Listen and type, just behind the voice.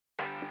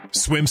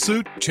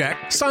Swimsuit? Check.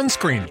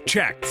 Sunscreen?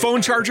 Check. Phone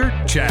charger?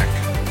 Check.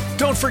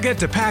 Don't forget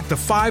to pack the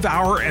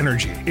 5-Hour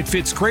Energy. It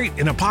fits great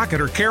in a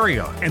pocket or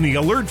carry-on, and the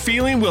alert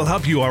feeling will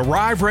help you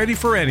arrive ready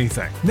for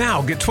anything.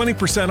 Now get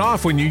 20%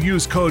 off when you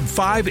use code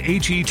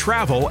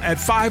 5HETRAVEL at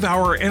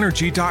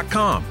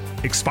 5hourenergy.com.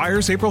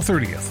 Expires April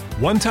 30th.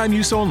 One-time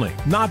use only.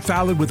 Not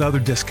valid with other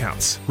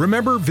discounts.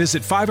 Remember,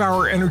 visit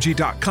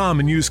 5hourenergy.com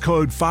and use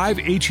code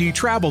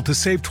 5HETRAVEL to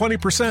save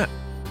 20%.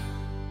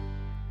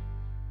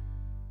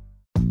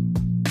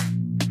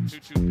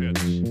 2-2 pitch.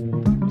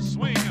 A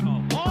swing and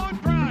a long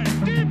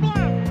drive. Deep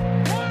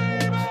left.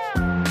 Way back.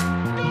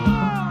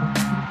 Gone!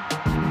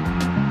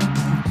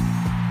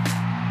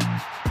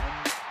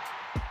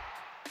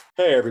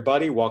 Hey,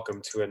 everybody.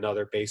 Welcome to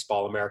another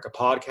Baseball America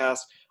podcast.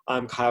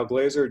 I'm Kyle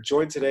Glazer,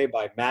 joined today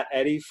by Matt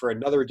Eddy for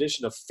another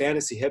edition of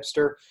Fantasy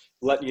Hipster,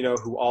 letting you know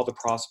who all the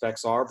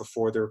prospects are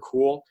before they're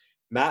cool.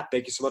 Matt,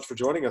 thank you so much for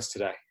joining us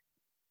today.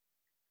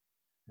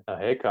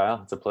 Hey,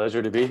 Kyle. It's a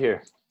pleasure to be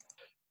here.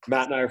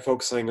 Matt and I are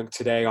focusing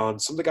today on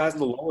some of the guys in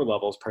the lower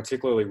levels,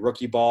 particularly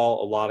rookie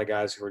ball, a lot of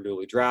guys who are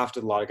newly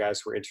drafted, a lot of guys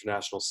who are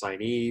international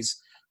signees,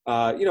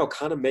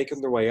 kind of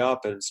making their way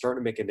up and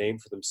starting to make a name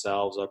for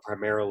themselves,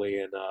 primarily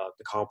in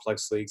the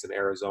complex leagues in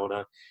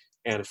Arizona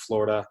and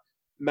Florida.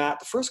 Matt,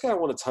 the first guy I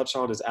want to touch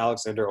on is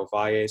Alexander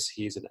Ovalle.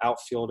 He's an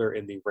outfielder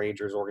in the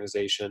Rangers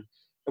organization.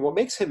 And what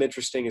makes him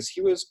interesting is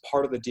he was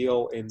part of the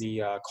deal in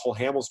the Cole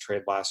Hamels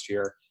trade last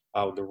year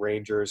when the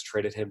Rangers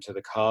traded him to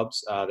the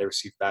Cubs. They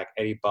received back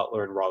Eddie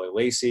Butler and Raleigh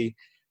Lacy.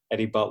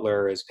 Eddie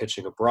Butler is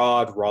pitching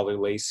abroad. Raleigh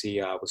Lacy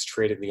was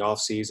traded in the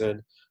offseason.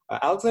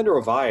 Alexander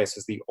Ovalle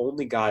is the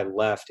only guy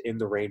left in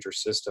the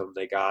Rangers system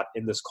they got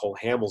in this Cole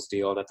Hamels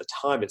deal. And at the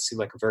time, it seemed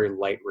like a very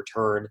light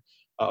return.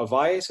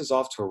 Ovalle is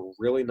off to a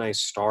really nice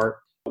start.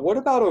 What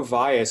about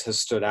Ovalle has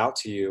stood out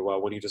to you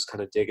when you just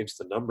kind of dig into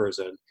the numbers,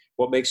 and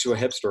what makes you a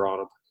hipster on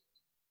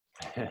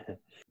him?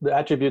 The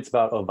attributes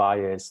about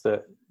Ovalle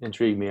that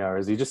intrigue me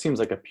is he just seems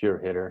like a pure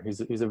hitter.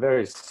 He's a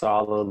very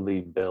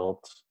solidly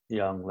built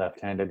young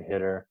left-handed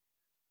hitter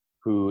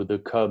who the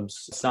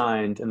Cubs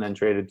signed and then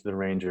traded to the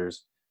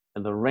Rangers.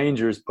 And the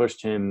Rangers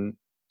pushed him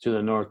to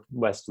the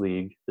Northwest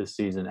League this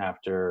season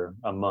after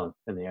a month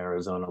in the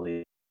Arizona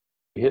League.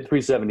 He hit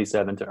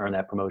 .377 to earn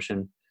that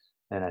promotion.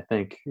 And I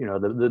think,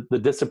 the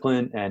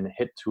discipline and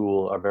hit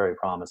tool are very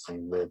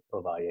promising with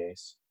Ovalle.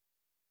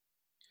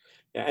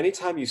 Yeah,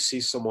 anytime you see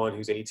someone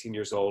who's 18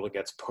 years old and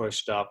gets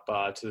pushed up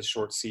to the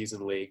short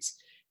season leagues,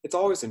 it's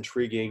always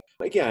intriguing.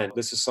 Again,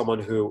 this is someone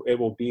who it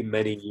will be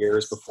many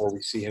years before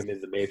we see him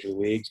in the major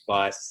leagues.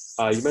 But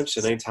you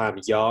mentioned anytime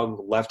young,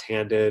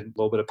 left-handed, a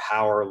little bit of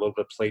power, a little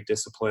bit of plate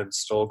discipline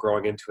still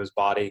growing into his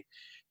body.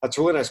 That's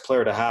a really nice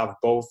player to have,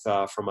 both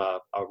from a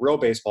real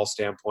baseball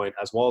standpoint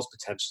as well as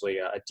potentially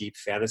a deep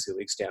fantasy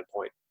league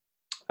standpoint.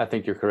 I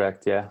think you're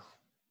correct, yeah.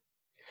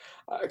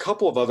 A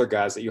couple of other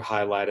guys that you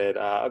highlighted,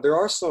 there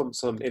are some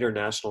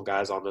international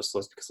guys on this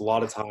list because a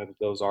lot of times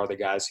those are the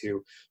guys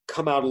who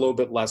come out a little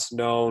bit less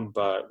known,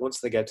 but once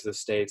they get to the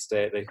States,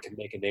 they can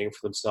make a name for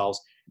themselves.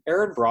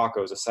 Aaron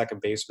Brocco is a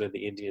second baseman in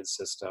the Indian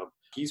system.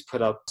 He's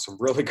put up some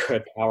really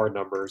good power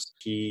numbers.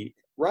 He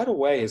right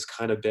away has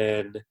kind of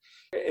been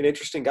an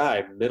interesting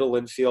guy. Middle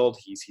infield,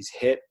 he's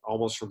hit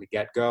almost from the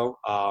get-go.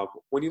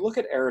 When you look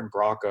at Aaron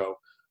Brocco,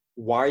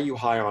 why are you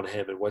high on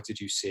him, and what did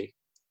you see?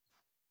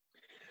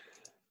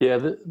 Yeah,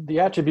 the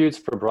attributes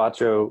for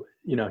Brocco,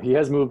 he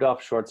has moved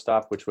off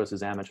shortstop, which was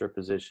his amateur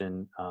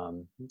position,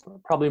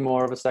 probably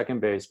more of a second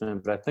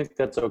baseman, but I think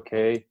that's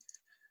okay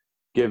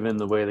given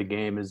the way the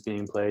game is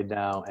being played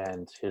now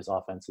and his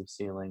offensive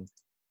ceiling.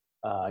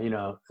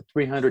 A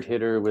 300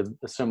 hitter with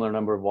a similar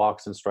number of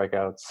walks and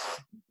strikeouts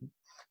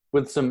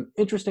with some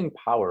interesting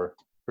power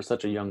for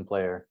such a young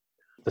player.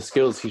 The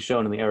skills he's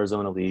shown in the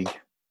Arizona League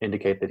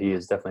indicate that he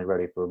is definitely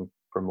ready for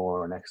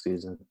more next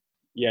season.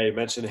 Yeah, you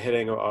mentioned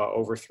hitting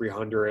over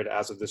 300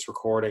 as of this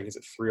recording. He's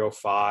at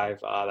 305.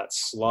 That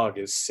slug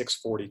is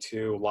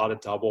 642. A lot of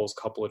doubles,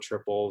 couple of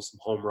triples, some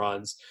home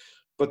runs.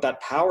 But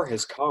that power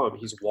has come.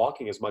 He's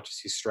walking as much as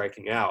he's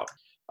striking out.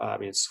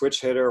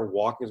 Switch hitter,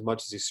 walking as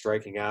much as he's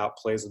striking out,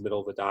 plays in the middle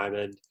of the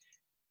diamond,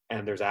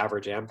 and there's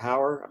average and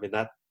power.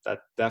 That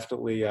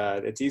definitely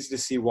it's easy to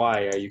see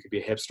why you could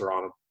be a hipster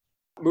on him.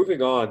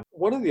 Moving on,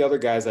 one of the other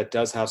guys that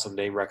does have some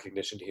name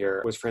recognition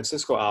here was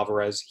Francisco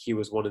Alvarez. He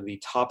was one of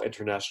the top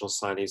international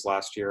signees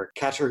last year,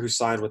 catcher who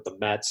signed with the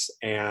Mets.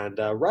 And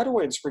right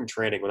away in spring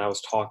training, when I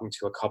was talking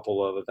to a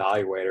couple of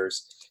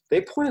evaluators,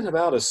 they pointed him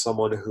out as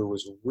someone who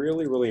was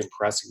really, really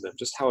impressing them,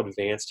 just how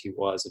advanced he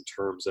was in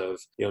terms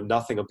of,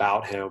 nothing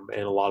about him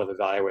in a lot of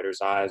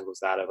evaluators' eyes was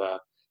that of a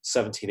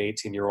 17,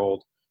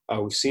 18-year-old.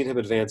 We've seen him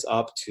advance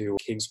up to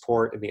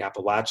Kingsport in the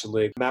Appalachian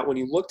League. Matt, when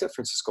you looked at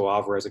Francisco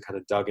Alvarez and kind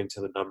of dug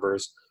into the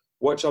numbers,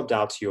 what jumped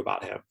out to you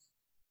about him?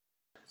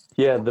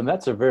 Yeah, the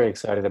Mets are very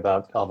excited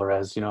about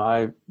Alvarez.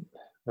 I've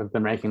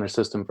been ranking their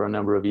system for a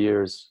number of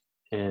years,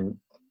 and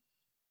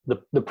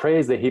the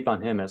praise they heap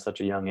on him at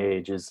such a young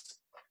age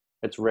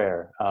it's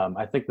rare.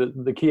 I think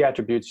the key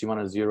attributes you want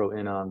to zero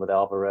in on with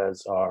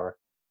Alvarez are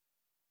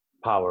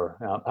power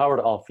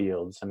to all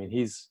fields. I mean,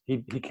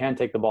 he can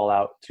take the ball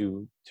out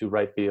to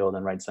right field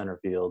and right center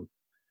field.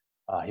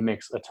 He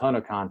makes a ton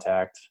of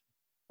contact.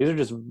 These are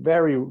just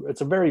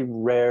it's a very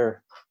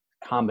rare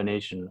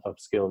combination of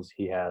skills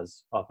he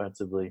has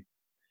offensively.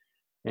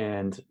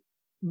 And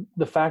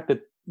the fact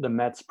that the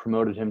Mets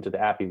promoted him to the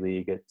Appy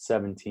League at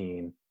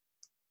 17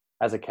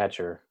 as a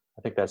catcher,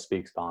 I think that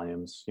speaks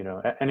volumes. You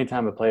know,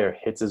 anytime a player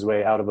hits his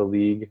way out of a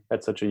league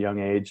at such a young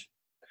age,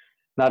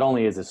 not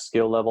only is his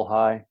skill level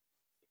high,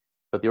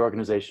 but the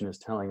organization is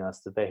telling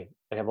us that they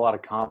have a lot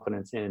of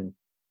confidence in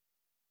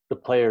the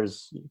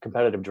player's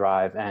competitive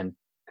drive and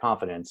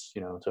confidence,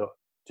 you know,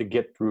 to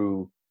get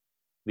through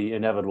the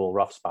inevitable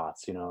rough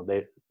spots. You know,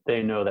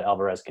 they know that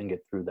Alvarez can get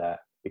through that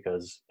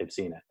because they've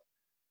seen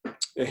it.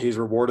 Yeah, he's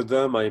rewarded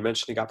them. You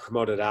mentioned he got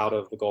promoted out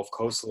of the Gulf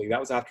Coast League. That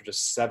was after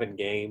just 7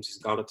 games. He's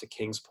gone up to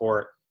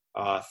Kingsport,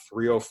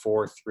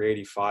 304,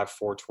 385,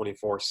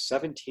 424,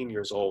 17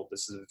 years old.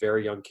 This is a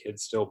very young kid,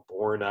 still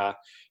born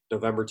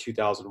November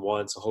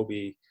 2001, so he'll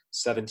be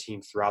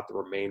 17 throughout the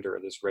remainder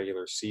of this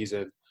regular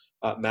season.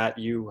 Matt,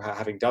 you,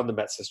 having done the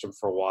Met system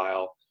for a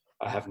while,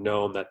 have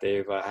known that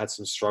they've had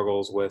some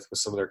struggles with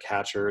some of their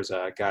catchers,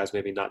 guys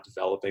maybe not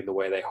developing the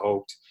way they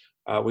hoped.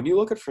 When you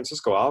look at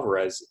Francisco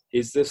Alvarez,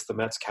 is this the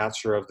Mets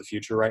catcher of the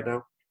future right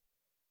now?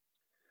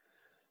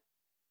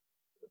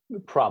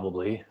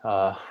 Probably.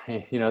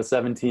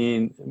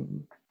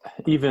 17,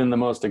 even the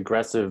most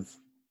aggressive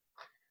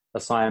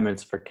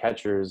assignments for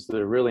catchers,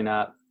 they're really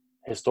not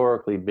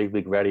historically big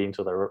league ready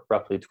until they're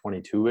roughly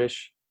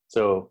 22-ish.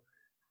 So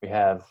we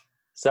have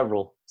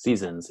several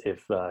seasons,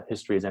 if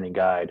history is any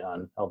guide,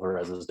 on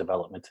Alvarez's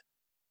development.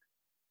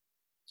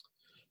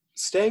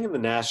 Staying in the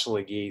National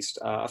League East,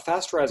 a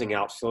fast-rising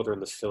outfielder in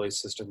the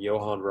Phillies system,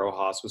 Johan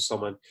Rojas, was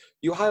someone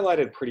you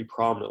highlighted pretty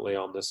prominently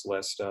on this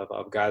list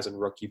of guys in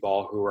rookie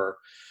ball who are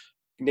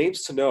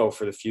names to know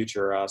for the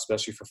future,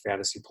 especially for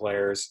fantasy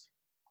players.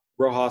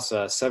 Rojas,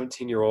 a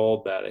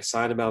 17-year-old, they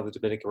signed him out of the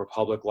Dominican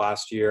Republic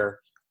last year.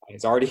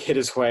 He's already hit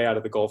his way out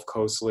of the Gulf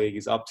Coast League.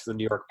 He's up to the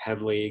New York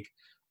Penn League.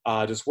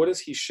 Just what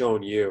has he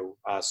shown you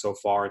so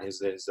far in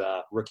his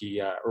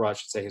rookie, or I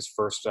should say his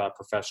first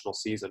professional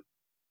season?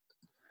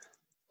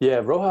 Yeah,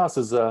 Rojas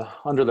is a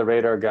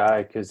under-the-radar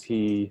guy because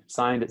he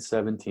signed at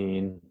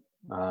 17,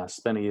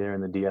 spent a year in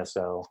the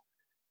DSL,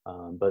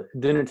 but it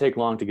didn't take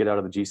long to get out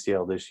of the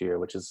GCL this year,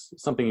 which is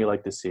something you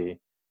like to see.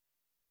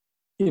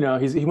 You know,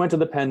 he went to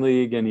the Penn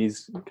League, and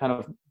he's kind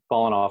of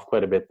fallen off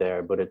quite a bit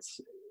there, but it's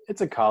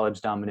a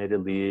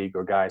college-dominated league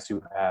or guys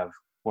who have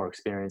more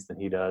experience than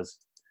he does.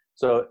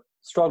 So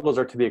struggles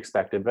are to be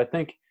expected, but I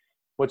think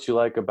what you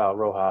like about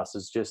Rojas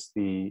is just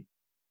the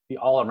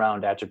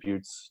all-around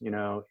attributes. You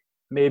know,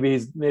 maybe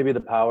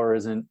the power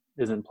isn't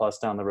plus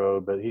down the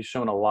road, but he's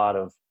shown a lot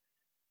of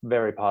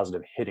very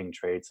positive hitting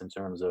traits in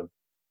terms of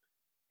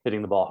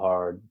hitting the ball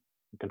hard,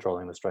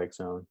 controlling the strike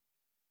zone.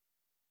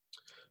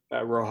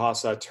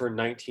 Rojas turned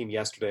 19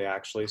 yesterday,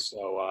 actually,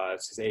 so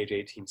it's his age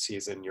 18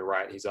 season. You're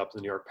right. He's up in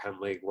the New York Penn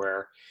League,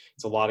 where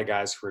it's a lot of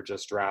guys who are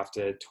just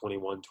drafted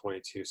 21,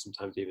 22,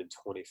 sometimes even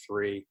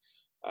 23.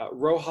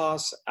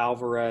 Rojas,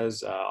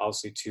 Alvarez,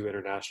 obviously 2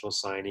 international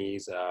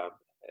signees,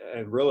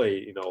 and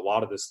really, you know, a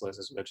lot of this list,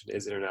 as mentioned,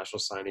 is international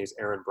signees,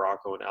 Aaron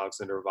Brocco and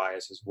Alexander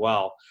Valles as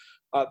well.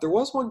 There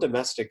was one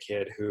domestic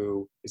kid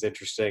who is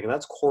interesting, and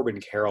that's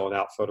Corbin Carroll, an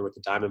outfielder with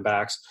the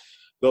Diamondbacks.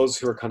 Those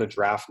who are kind of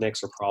draft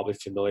nicks are probably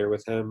familiar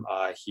with him.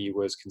 He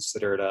was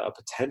considered a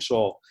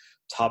potential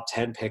top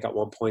 10 pick at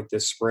one point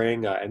this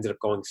spring, ended up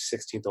going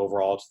 16th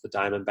overall to the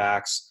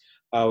Diamondbacks.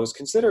 Was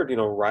considered, you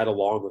know, right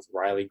along with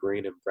Riley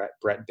Green and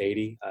Brett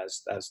Beatty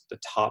as the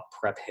top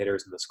prep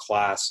hitters in this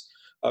class.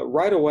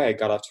 Right away,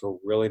 got off to a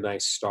really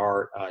nice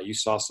start. You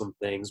saw some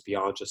things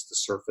beyond just the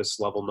surface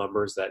level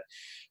numbers that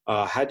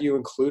had you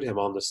include him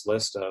on this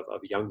list of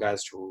young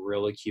guys to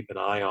really keep an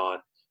eye on.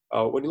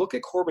 When you look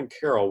at Corbin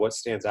Carroll, what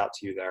stands out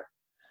to you there?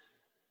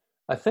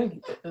 I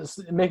think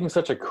making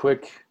such a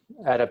quick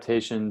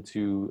adaptation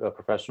to a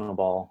professional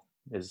ball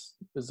it's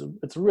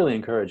really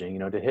encouraging. You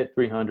know, to hit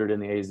 300 in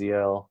the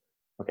AZL,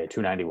 okay,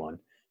 291.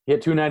 He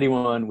hit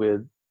 291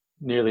 with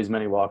nearly as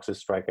many walks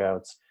as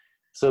strikeouts.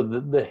 So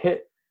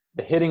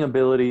the hitting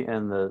ability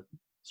and the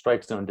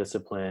strike zone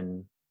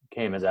discipline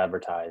came as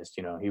advertised.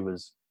 You know, he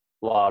was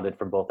lauded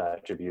for both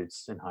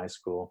attributes in high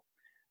school.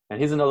 And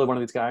he's another one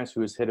of these guys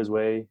who has hit his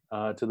way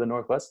to the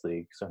Northwest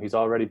League. So he's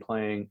already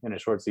playing in a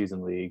short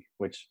season league,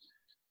 which,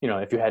 you know,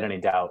 if you had any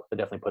doubt, it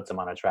definitely puts him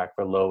on a track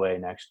for low A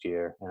next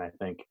year. And I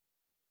think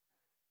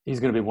he's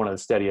going to be one of the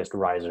steadiest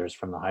risers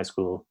from the high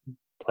school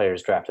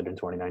players drafted in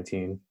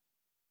 2019.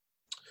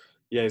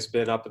 Yeah, he's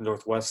been up in the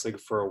Northwest League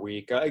for a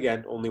week.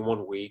 Again, only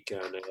 1 week,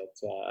 and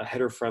it's a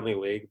hitter-friendly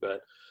league,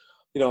 but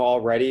you know,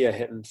 already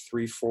hitting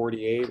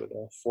 348 with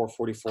a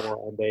 444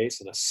 on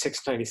base and a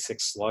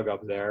 696 slug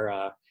up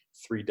there.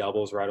 3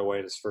 doubles right away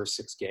in his first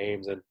 6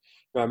 games. And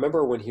you know, I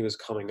remember when he was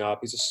coming up,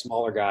 he's a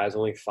smaller guy, he's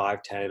only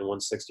 5'10",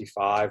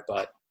 165,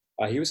 but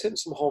he was hitting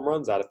some home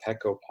runs out of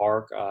Petco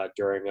Park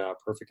during a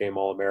Perfect Game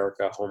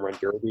All-America home run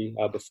derby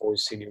before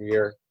his senior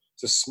year.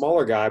 He's a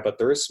smaller guy, but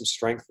there is some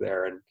strength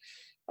there. And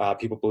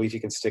People believe he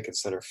can stick in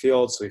center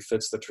field, so he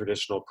fits the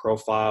traditional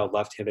profile,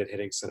 left-handed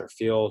hitting center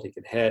field. He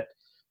can hit.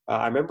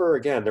 I remember,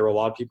 again, there were a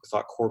lot of people who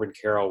thought Corbin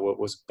Carroll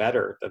was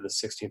better than the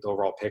 16th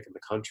overall pick in the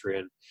country,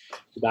 and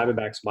the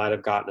Diamondbacks might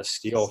have gotten a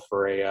steal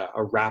for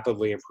a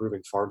rapidly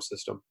improving farm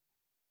system.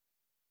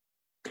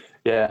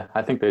 Yeah,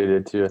 I think they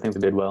did too. I think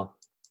they did well.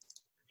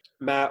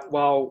 Matt,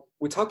 while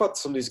we talk about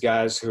some of these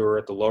guys who are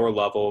at the lower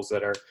levels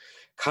that are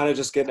kind of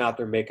just getting out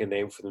there making a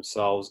name for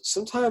themselves,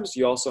 sometimes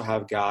you also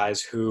have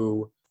guys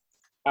who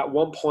at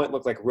one point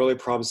look like really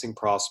promising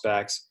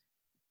prospects,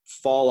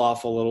 fall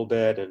off a little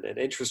bit, and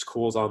interest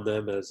cools on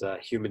them as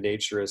human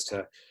nature is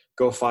to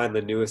go find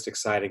the newest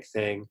exciting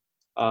thing.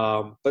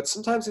 But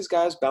sometimes these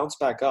guys bounce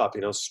back up.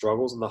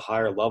 Struggles in the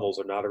higher levels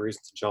are not a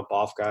reason to jump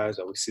off guys.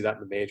 We see that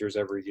in the majors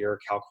every year.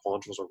 Cal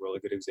Quantrill's a really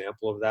good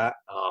example of that.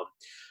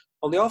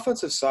 On the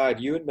offensive side,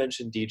 you had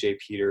mentioned DJ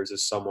Peters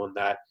as someone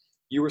that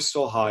you were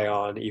still high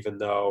on, even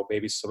though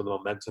maybe some of the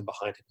momentum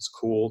behind him has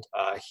cooled.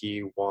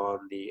 He won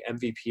the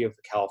MVP of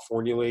the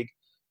California League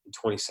in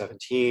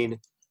 2017,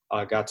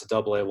 got to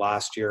AA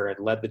last year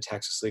and led the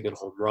Texas League in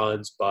home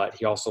runs, but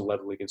he also led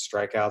the league in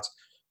strikeouts.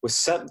 Was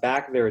sent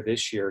back there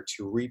this year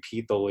to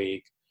repeat the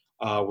league,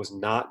 was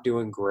not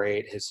doing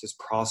great. His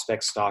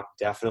prospect stock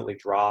definitely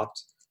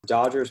dropped.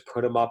 Dodgers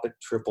put him up at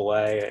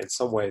AAA in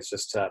some ways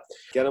just to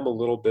get him a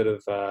little bit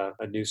of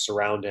a new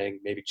surrounding,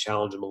 maybe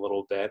challenge him a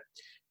little bit.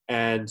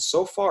 And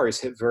so far,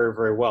 he's hit very,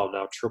 very well.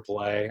 Now,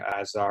 AAA,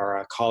 as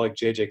our colleague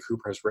J.J.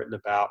 Cooper has written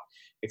about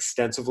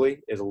extensively,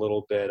 is a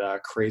little bit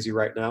crazy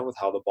right now with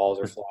how the balls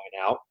are flying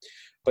out.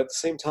 But at the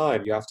same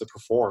time, you have to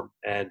perform.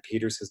 And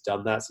Peters has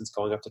done that since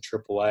going up to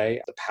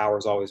AAA. The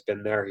power's always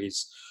been there.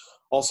 He's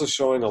also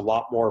showing a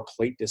lot more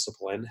plate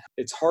discipline.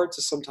 It's hard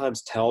to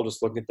sometimes tell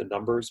just looking at the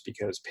numbers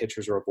because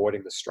pitchers are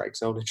avoiding the strike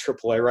zone in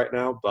AAA right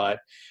now. But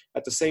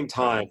at the same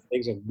time,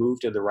 things have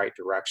moved in the right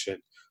direction.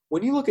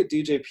 When you look at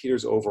DJ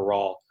Peters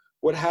overall,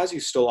 what has you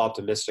still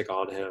optimistic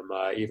on him,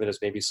 even as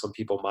maybe some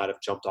people might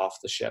have jumped off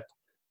the ship?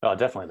 Oh,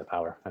 definitely the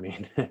power. I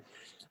mean,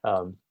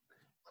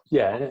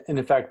 yeah. And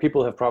in fact,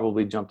 people have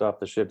probably jumped off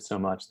the ship so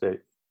much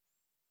that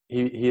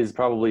he is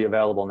probably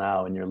available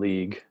now in your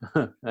league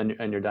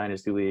and your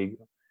dynasty league,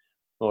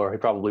 or he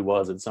probably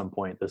was at some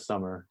point this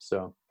summer.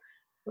 So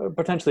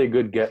potentially a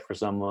good get for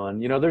someone.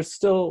 There's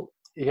still,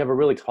 you have a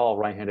really tall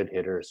right-handed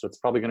hitter, so it's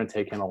probably going to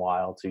take him a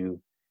while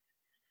to,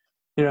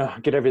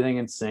 get everything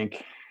in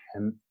sync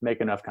and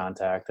make enough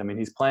contact. I mean,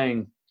 he's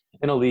playing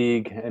in a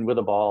league and with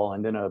a ball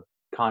and in a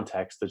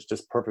context that's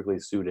just perfectly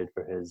suited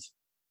for his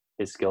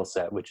skill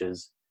set, which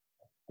is,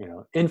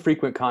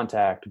 infrequent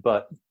contact,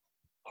 but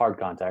hard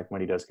contact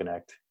when he does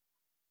connect.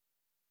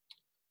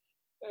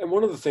 And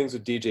one of the things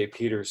with DJ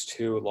Peters,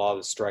 too, a lot of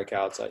the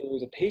strikeouts, he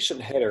was a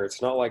patient hitter.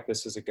 It's not like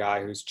this is a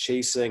guy who's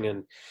chasing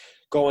and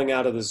going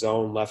out of the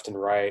zone left and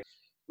right.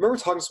 I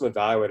remember talking to some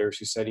evaluators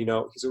who said,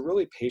 he's a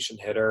really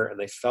patient hitter, and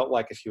they felt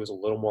like if he was a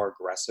little more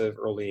aggressive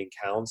early in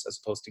counts as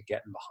opposed to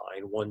getting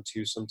behind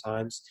 1-2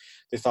 sometimes,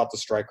 they thought the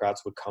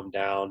strikeouts would come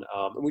down.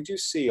 And we do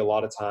see a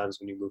lot of times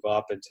when you move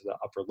up into the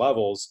upper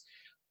levels,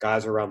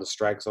 guys are around the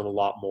strike zone a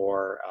lot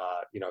more.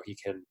 He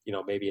can,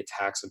 maybe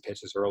attack some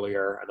pitches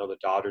earlier. I know the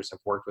Dodgers have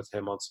worked with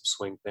him on some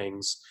swing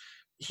things.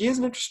 He is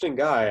an interesting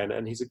guy,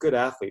 and he's a good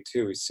athlete,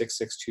 too. He's 6'6",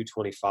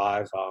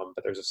 225,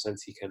 but there's a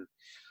sense he can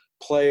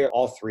play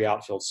all three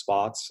outfield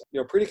spots,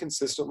 pretty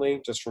consistently.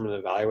 Just from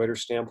an evaluator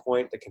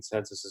standpoint, the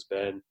consensus has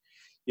been,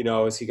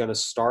 is he going to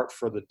start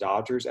for the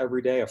Dodgers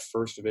every day, a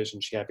first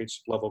division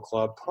championship level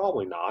club?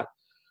 Probably not.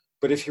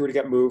 But if he were to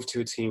get moved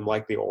to a team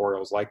like the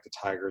Orioles, like the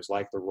Tigers,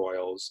 like the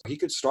Royals, he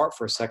could start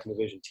for a second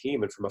division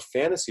team. And from a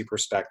fantasy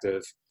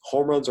perspective,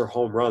 home runs are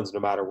home runs no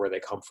matter where they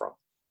come from.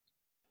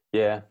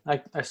 Yeah,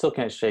 I still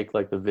can't shake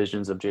the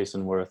visions of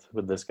Jason Worth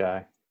with this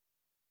guy.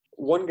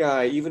 One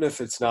guy, even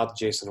if it's not the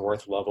Jason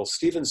Worth level,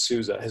 Steven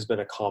Souza has been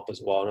a comp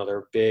as well.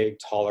 Another big,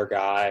 taller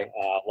guy,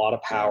 a lot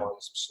of power,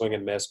 some swing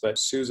and miss. But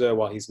Souza,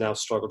 while he's now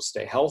struggled to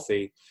stay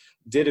healthy,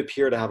 did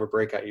appear to have a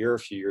breakout year a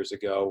few years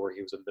ago where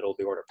he was a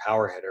middle-of-the-order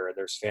power hitter, and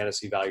there's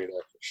fantasy value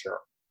there for sure.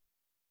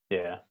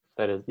 Yeah,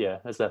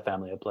 that's that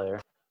family of player.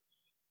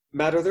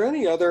 Matt, are there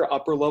any other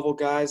upper-level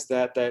guys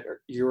that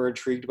you were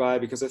intrigued by?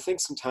 Because I think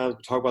sometimes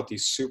we talk about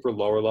these super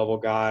lower-level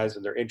guys,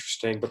 and they're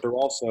interesting, but they're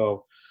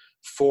also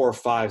 4,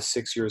 5,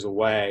 6 years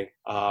away,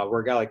 where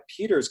a guy like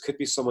Peters could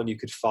be someone you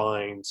could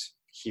find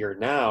here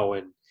now,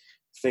 and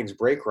if things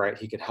break right,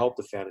 he could help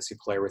the fantasy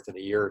player within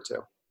a year or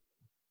two.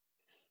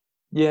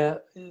 Yeah,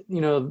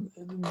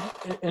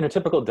 in a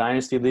typical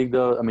dynasty league,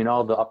 though, I mean,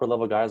 all the upper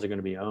level guys are going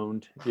to be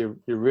owned. You're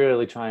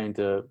really trying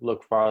to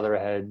look farther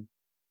ahead,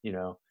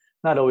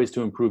 not always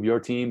to improve your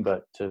team,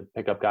 but to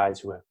pick up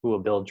guys who will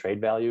build trade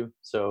value.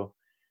 So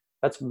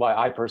that's why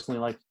I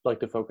personally like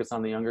to focus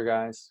on the younger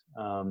guys.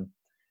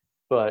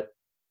 But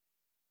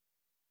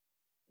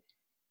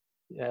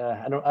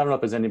yeah, I don't know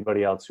if there's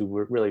anybody else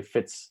who really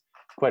fits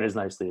quite as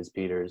nicely as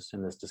Peters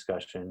in this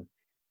discussion.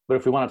 But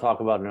if we want to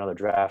talk about another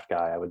draft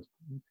guy, I would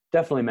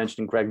definitely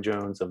mention Greg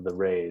Jones of the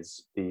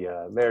Rays, the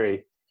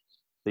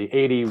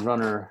 80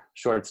 runner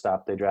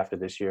shortstop they drafted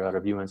this year out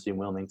of UNC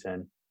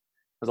Wilmington.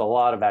 there's a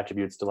lot of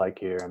attributes to like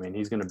here. I mean,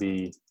 he's going to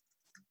be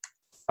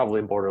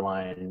probably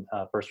borderline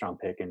first round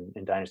pick in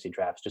dynasty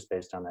drafts just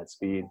based on that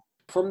speed.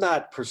 From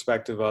that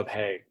perspective of,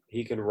 hey,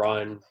 he can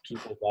run,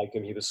 people like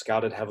him, he was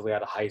scouted heavily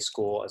out of high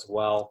school as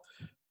well.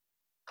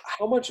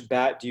 How much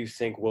bat do you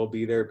think will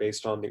be there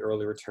based on the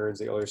early returns,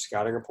 the earlier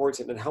scouting reports,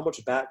 and then how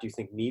much bat do you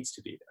think needs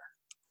to be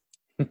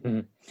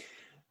there?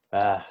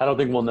 I don't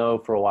think we'll know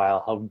for a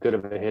while how good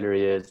of a hitter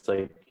he is.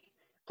 Like,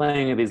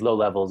 playing at these low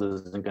levels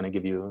isn't going to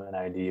give you an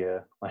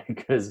idea, like,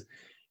 because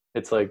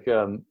it's like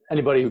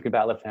anybody who can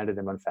bat left-handed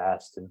and run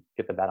fast and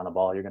get the bat on the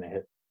ball, you're going to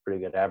hit pretty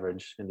good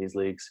average in these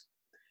leagues.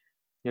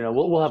 You know,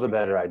 we'll have a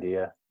better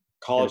idea.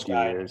 College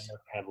guy in the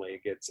Penn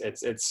League,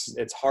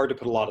 it's hard to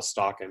put a lot of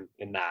stock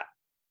in that.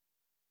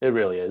 It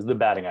really is. The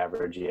batting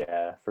average,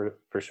 yeah,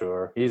 for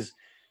sure. He's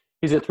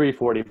at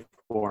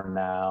 344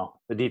 now.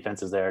 The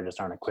defenses there just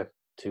aren't equipped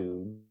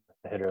to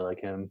a hitter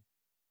like him.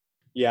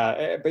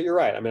 Yeah, but you're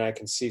right. I mean, I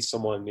can see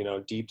someone,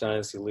 deep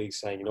dynasty league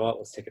saying, you know what,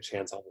 let's take a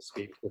chance on the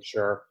speed for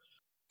sure.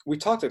 We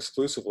talked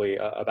exclusively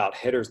about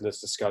hitters in this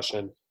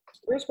discussion.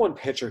 There's one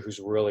pitcher who's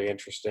really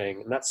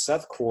interesting, and that's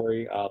Seth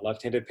Corey,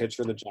 left-handed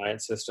pitcher in the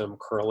Giant system,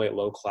 currently at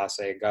Low Class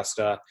A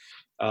Augusta.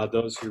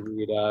 Those who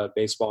read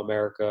Baseball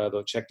America,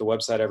 they'll check the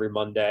website every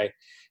Monday.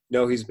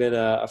 He's been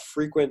a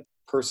frequent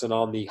person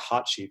on the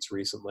hot sheets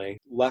recently.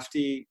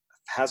 Lefty,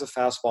 has a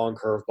fastball and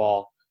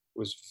curveball,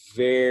 was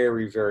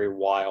very, very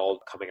wild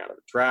coming out of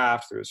the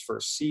draft through his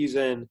first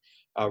season,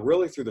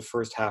 really through the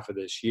first half of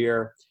this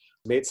year.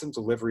 Made some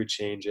delivery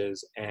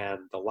changes, and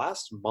the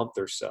last month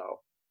or so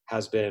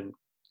has been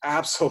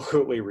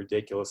absolutely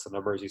ridiculous, the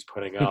numbers he's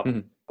putting up.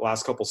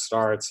 Last couple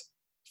starts,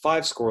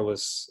 5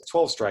 scoreless,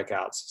 12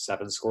 strikeouts,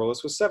 7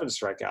 scoreless with 7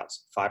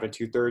 strikeouts, 5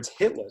 2/3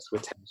 hitless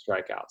with 10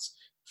 strikeouts,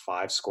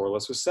 5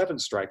 scoreless with 7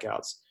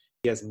 strikeouts.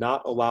 He has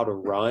not allowed a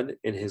run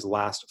in his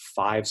last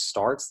 5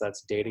 starts.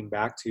 That's dating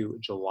back to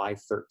July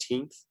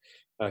 13th.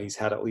 He's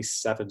had at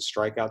least 7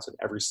 strikeouts in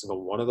every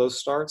single one of those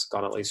starts,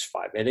 gone at least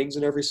 5 innings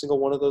in every single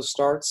one of those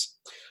starts.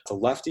 It's a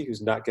lefty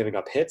who's not giving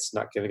up hits,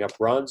 not giving up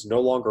runs,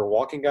 no longer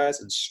walking guys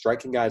and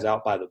striking guys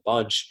out by the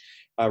bunch.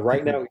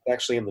 Right now, he's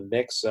actually in the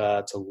mix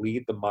to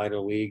lead the minor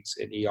leagues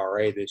in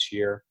ERA this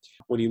year.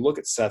 When you look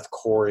at Seth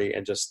Corey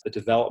and just the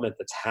development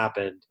that's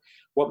happened,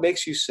 what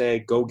makes you say,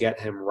 go get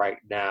him right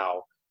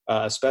now,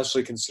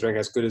 especially considering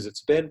as good as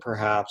it's been,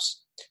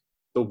 perhaps,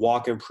 the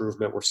walk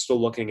improvement, we're still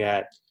looking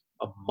at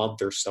a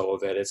month or so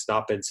of it. It's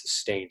not been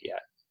sustained yet.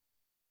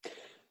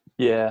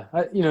 Yeah.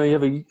 You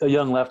have a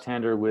young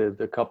left-hander with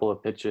a couple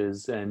of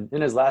pitches, and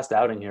in his last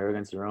outing here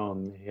against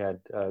Rome, he had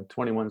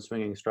 21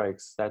 swinging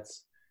strikes.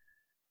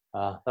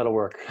 That'll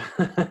work.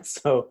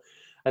 So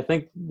I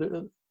think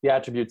the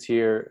attributes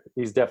here,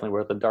 he's definitely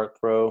worth a dart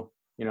throw.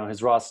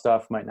 His raw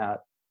stuff might not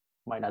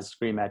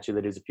scream at you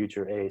that he's a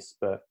future ace,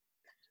 but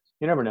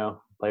you never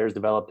know. Players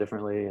develop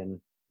differently,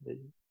 and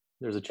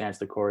there's a chance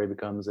that Corey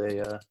becomes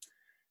a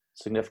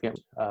significant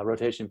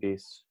rotation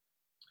piece.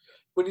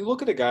 When you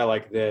look at a guy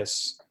like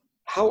this,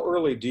 how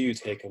early do you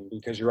take him?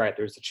 Because you're right,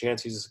 there's a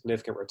chance he's a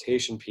significant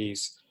rotation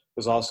piece.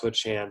 There's also a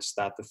chance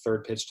that the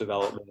third pitch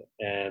development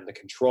and the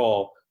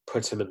control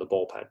puts him in the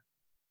bullpen.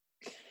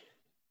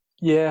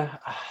 Yeah,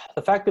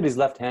 the fact that he's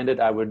left-handed,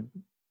 I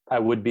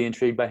would be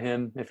intrigued by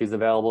him if he's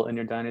available in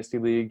your dynasty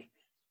league.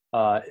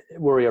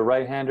 Were he a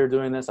right-hander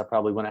doing this, I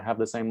probably wouldn't have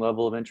the same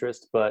level of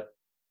interest, but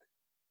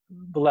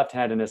the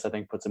left-handedness, I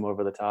think, puts him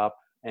over the top.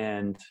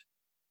 And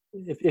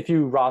if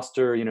you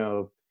roster,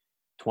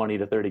 20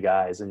 to 30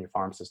 guys in your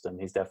farm system,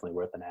 he's definitely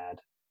worth an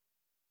ad.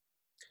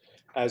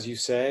 As you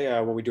say,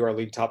 when we do our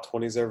league top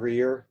 20s every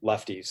year,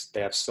 lefties,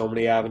 they have so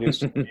many avenues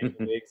to win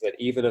the leagues that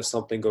even if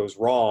something goes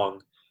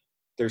wrong,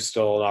 there's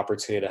still an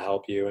opportunity to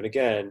help you. And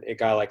again, a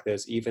guy like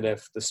this, even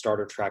if the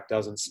starter track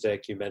doesn't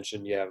stick, you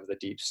mentioned you have the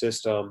deep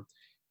system,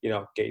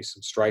 get you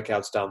some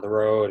strikeouts down the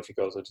road. If he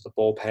goes into the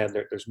bullpen,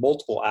 there's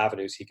multiple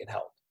avenues he can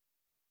help.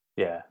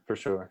 Yeah, for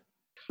sure.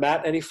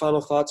 Matt, any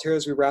final thoughts here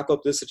as we wrap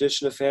up this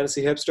edition of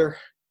Fantasy Hipster?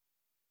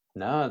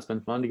 No, it's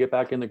been fun to get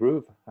back in the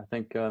groove. I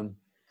think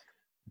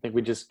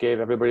we just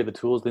gave everybody the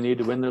tools they need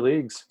to win their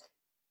leagues.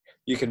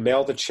 You can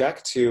mail the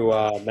check to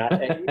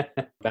Matt Eddy.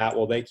 Matt,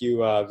 well, thank you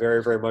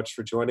very, very much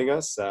for joining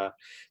us.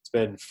 It's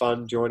been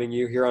fun joining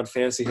you here on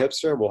Fantasy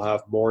Hipster. We'll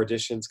have more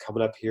editions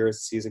coming up here as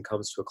the season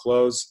comes to a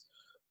close.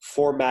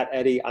 For Matt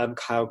Eddy, I'm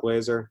Kyle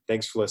Glazer.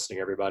 Thanks for listening,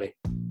 everybody.